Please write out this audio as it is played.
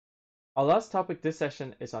Our last topic this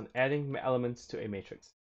session is on adding elements to a matrix.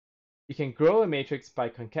 You can grow a matrix by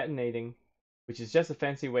concatenating, which is just a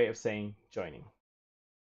fancy way of saying joining.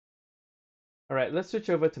 Alright, let's switch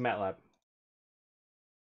over to MATLAB.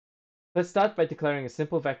 Let's start by declaring a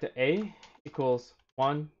simple vector A equals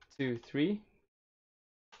 1, 2, 3.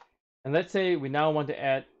 And let's say we now want to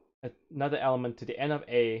add another element to the end of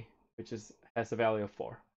A, which has a value of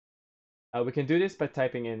 4. We can do this by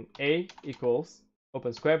typing in A equals,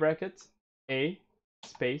 open square brackets, A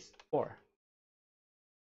space 4.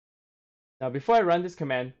 Now before I run this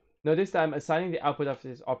command, notice that I'm assigning the output of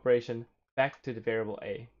this operation back to the variable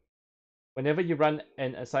A. Whenever you run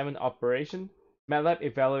an assignment operation, MATLAB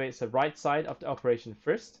evaluates the right side of the operation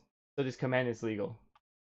first, so this command is legal.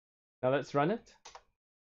 Now let's run it.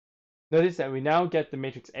 Notice that we now get the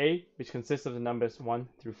matrix A, which consists of the numbers 1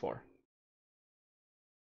 through 4.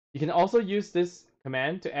 You can also use this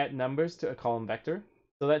command to add numbers to a column vector.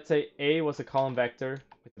 So let's say A was a column vector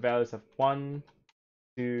with the values of 1,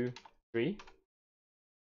 2, 3.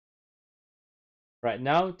 Right,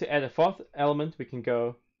 now to add a fourth element, we can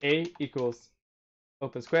go A equals,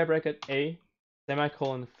 open square bracket, A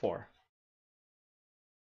semicolon 4.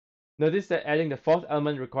 Notice that adding the fourth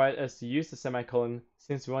element required us to use the semicolon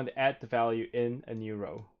since we want to add the value in a new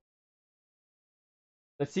row.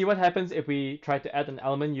 Let's see what happens if we try to add an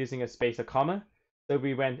element using a space or comma. So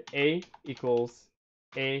we went A equals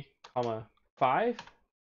A, comma 5.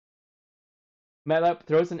 MATLAB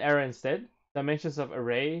throws an error instead. Dimensions of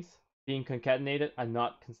arrays being concatenated are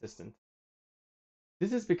not consistent.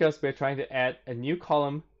 This is because we're trying to add a new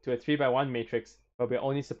column to a 3x1 matrix, but we're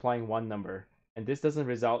only supplying one number, and this doesn't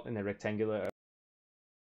result in a rectangular array.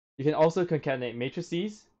 You can also concatenate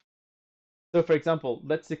matrices. So for example,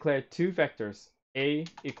 let's declare two vectors, A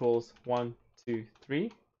equals 1, 2,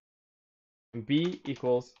 3, and B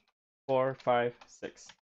equals 4, 5, 6.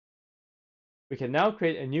 We can now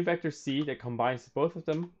create a new vector C that combines both of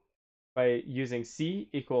them by using C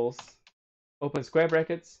equals, open square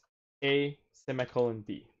brackets, A semicolon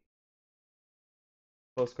B,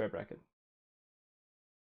 close square bracket.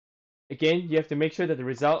 Again, you have to make sure that the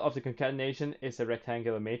result of the concatenation is a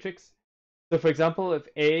rectangular matrix. So for example, if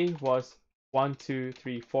A was 1, 2,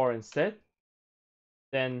 3, 4 instead,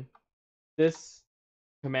 then this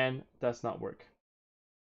command does not work.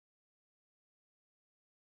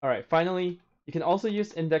 Alright, finally, you can also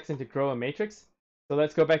use indexing to grow a matrix. So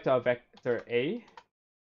let's go back to our vector A.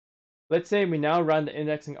 Let's say we now run the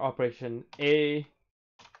indexing operation A,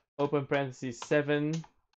 open parentheses 7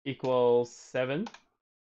 equals 7.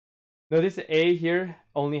 Notice that A here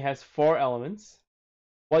only has 4 elements.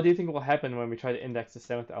 What do you think will happen when we try to index the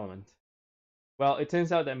 7th element? Well, it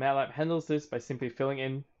turns out that MATLAB handles this by simply filling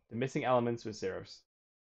in the missing elements with zeros.